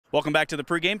Welcome back to the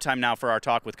pregame. Time now for our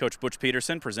talk with Coach Butch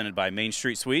Pedersen, presented by Main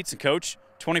Street Suites. And Coach,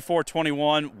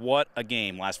 24-21, what a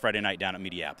game last Friday night down at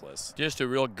Mediapolis. Just a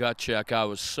real gut check. I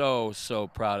was so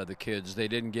proud of the kids. They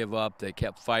didn't give up. They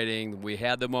kept fighting. We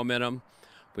had the momentum.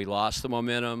 We lost the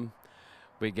momentum.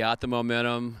 We got the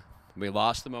momentum. We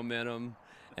lost the momentum.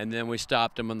 And then we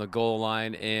stopped them on the goal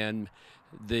line, and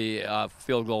the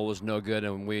field goal was no good,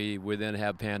 and we then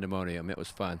had pandemonium. It was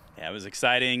fun. Yeah, it was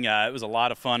exciting. It was a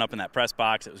lot of fun up in that press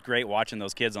box. It was great watching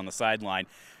those kids on the sideline.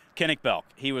 Kennick Belk,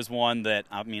 he was one that,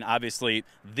 I mean, obviously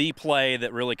the play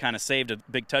that really kind of saved a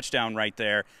big touchdown right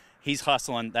there. He's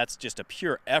hustling. That's just a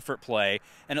pure effort play,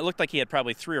 and it looked like he had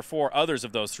probably 3 or 4 others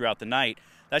of those throughout the night.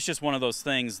 That's just one of those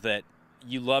things that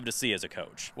you love to see as a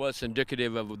coach. Well, it's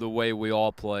indicative of the way we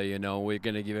all play. You know, we're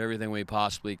going to give everything we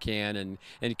possibly can,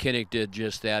 and Kennick did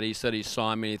just that. He said he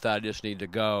saw him and he thought, I just need to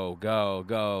go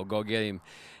get him.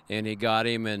 And he got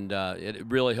him, and it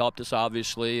really helped us,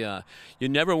 obviously. You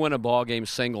never win a ball game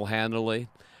single-handedly.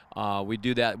 We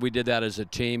did that as a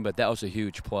team, but that was a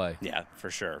huge play. Yeah,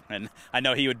 for sure. And I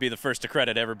know he would be the first to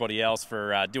credit everybody else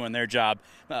for doing their job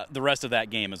the rest of that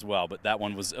game as well, but that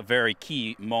one was a very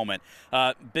key moment.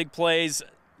 Big plays,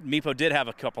 Meepo did have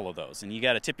a couple of those, and you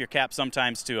got to tip your cap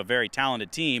sometimes to a very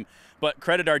talented team, but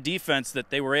credit our defense that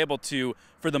they were able to,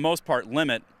 for the most part,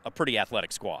 limit a pretty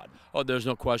athletic squad. Oh, there's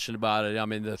no question about it. I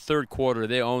mean, the third quarter,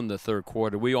 they owned the third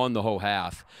quarter. We owned the whole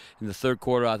half. In the third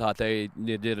quarter, I thought they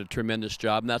did a tremendous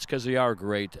job, and that's because they are a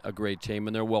great team,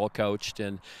 and they're well coached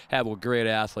and have a great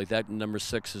athlete. That number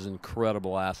 6 is an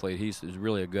incredible athlete. He's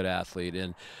really a good athlete,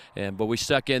 but we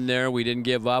stuck in there. We didn't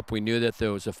give up. We knew that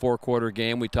there was a 4-quarter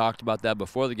game. We talked about that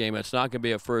before the game. It's not going to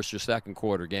be a first or second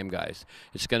quarter game, guys.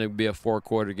 It's going to be a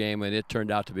 4-quarter game, and it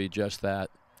turned out to be just that.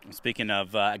 Speaking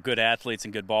of good athletes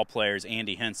and good ball players,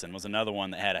 Andy Henson was another one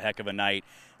that had a heck of a night,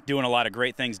 doing a lot of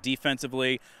great things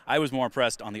defensively. I was more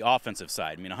impressed on the offensive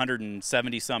side. I mean,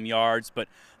 170-some yards, but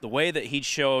the way that he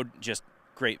showed just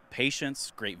great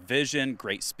patience, great vision,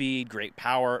 great speed, great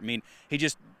power. I mean, he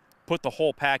just put the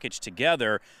whole package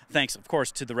together, thanks, of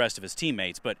course, to the rest of his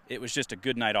teammates, but it was just a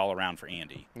good night all around for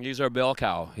Andy. He's our bell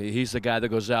cow. He's the guy that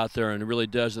goes out there and really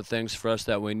does the things for us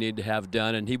that we need to have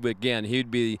done, and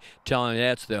he'd be telling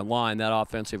that's the line, that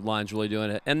offensive line's really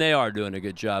doing it, and they are doing a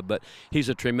good job, but he's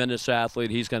a tremendous athlete.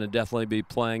 He's going to definitely be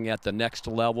playing at the next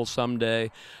level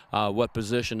someday. What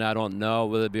position, I don't know,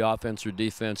 whether it be offense or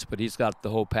defense, but he's got the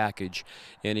whole package,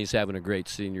 and he's having a great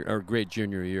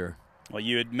junior year. Well,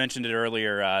 you had mentioned it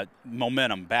earlier,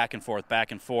 momentum, back and forth,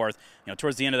 back and forth. You know,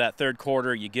 towards the end of that third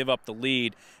quarter, you give up the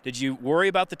lead. Did you worry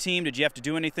about the team? Did you have to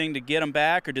do anything to get them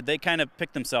back, or did they kind of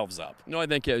pick themselves up? No, I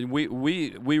think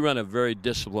we run a very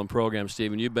disciplined program,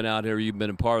 Stephen. You've been out here. You've been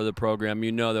a part of the program.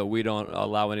 You know that we don't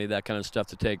allow any of that kind of stuff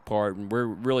to take part, and we're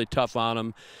really tough on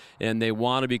them, and they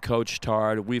want to be coached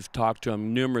hard. We've talked to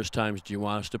them numerous times. Do you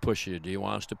want us to push you? Do you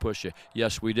want us to push you?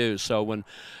 Yes, we do. So when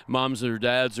moms or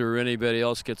dads or anybody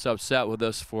else gets upset with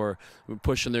us for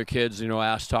pushing their kids, you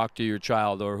know, talk to your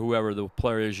child or whoever the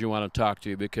player is you want to talk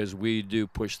to, because we do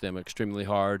push them extremely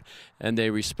hard, and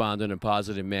they respond in a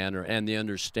positive manner, and they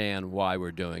understand why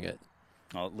we're doing it.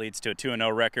 Well, it leads to a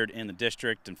 2-0 record in the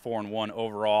district and 4-1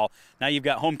 overall. Now you've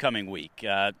got homecoming week.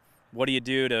 What do you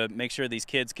do to make sure these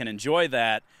kids can enjoy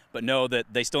that, but know that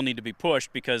they still need to be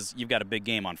pushed because you've got a big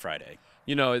game on Friday?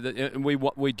 You know,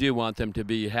 we do want them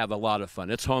to have a lot of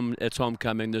fun. It's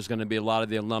homecoming. There's going to be a lot of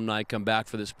the alumni come back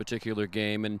for this particular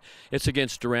game, and it's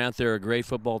against Durant. They're a great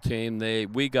football team.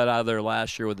 We got out of there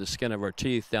last year with the skin of our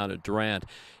teeth down at Durant,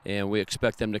 and we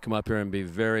expect them to come up here and be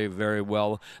very, very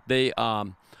well. They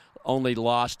only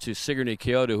lost to Sigourney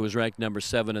Kyoto, who was ranked number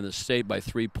 7 in the state, by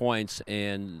 3 points,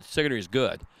 and Sigourney's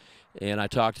good. And I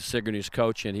talked to Sigourney's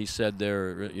coach, and he said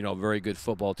they're, you know, a very good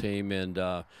football team, and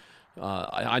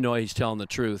I know he's telling the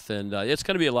truth, and it's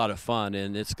going to be a lot of fun,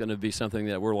 and it's going to be something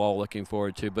that we're all looking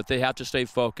forward to. But they have to stay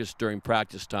focused during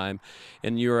practice time,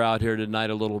 and you were out here tonight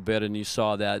a little bit, and you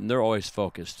saw that, and they're always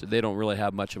focused. They don't really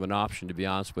have much of an option, to be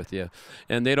honest with you,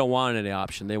 and they don't want any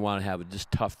option. They want to have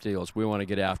just tough deals. We want to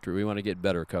get after it. We want to get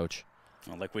better, Coach.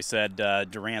 Well, like we said,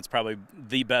 Durant's probably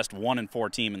the best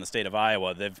 1-4 team in the state of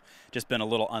Iowa. They've just been a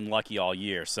little unlucky all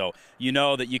year. So you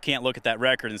know that you can't look at that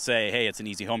record and say, hey, it's an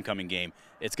easy homecoming game.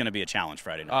 It's going to be a challenge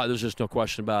Friday night. There's just no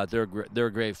question about it. They're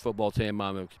a great football team.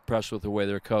 I'm impressed with the way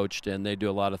they're coached, and they do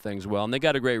a lot of things well. And they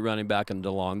got a great running back in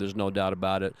DeLong. There's no doubt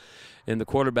about it. And the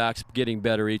quarterback's getting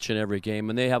better each and every game,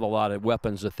 and they have a lot of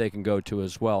weapons that they can go to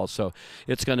as well. So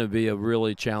it's going to be a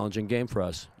really challenging game for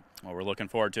us. Well, we're looking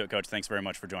forward to it, Coach. Thanks very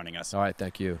much for joining us. All right,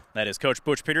 thank you. That is Coach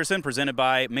Butch Pedersen, presented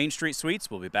by Main Street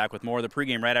Suites. We'll be back with more of the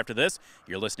pregame right after this.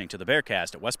 You're listening to the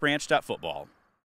Bearcast at westbranch.football.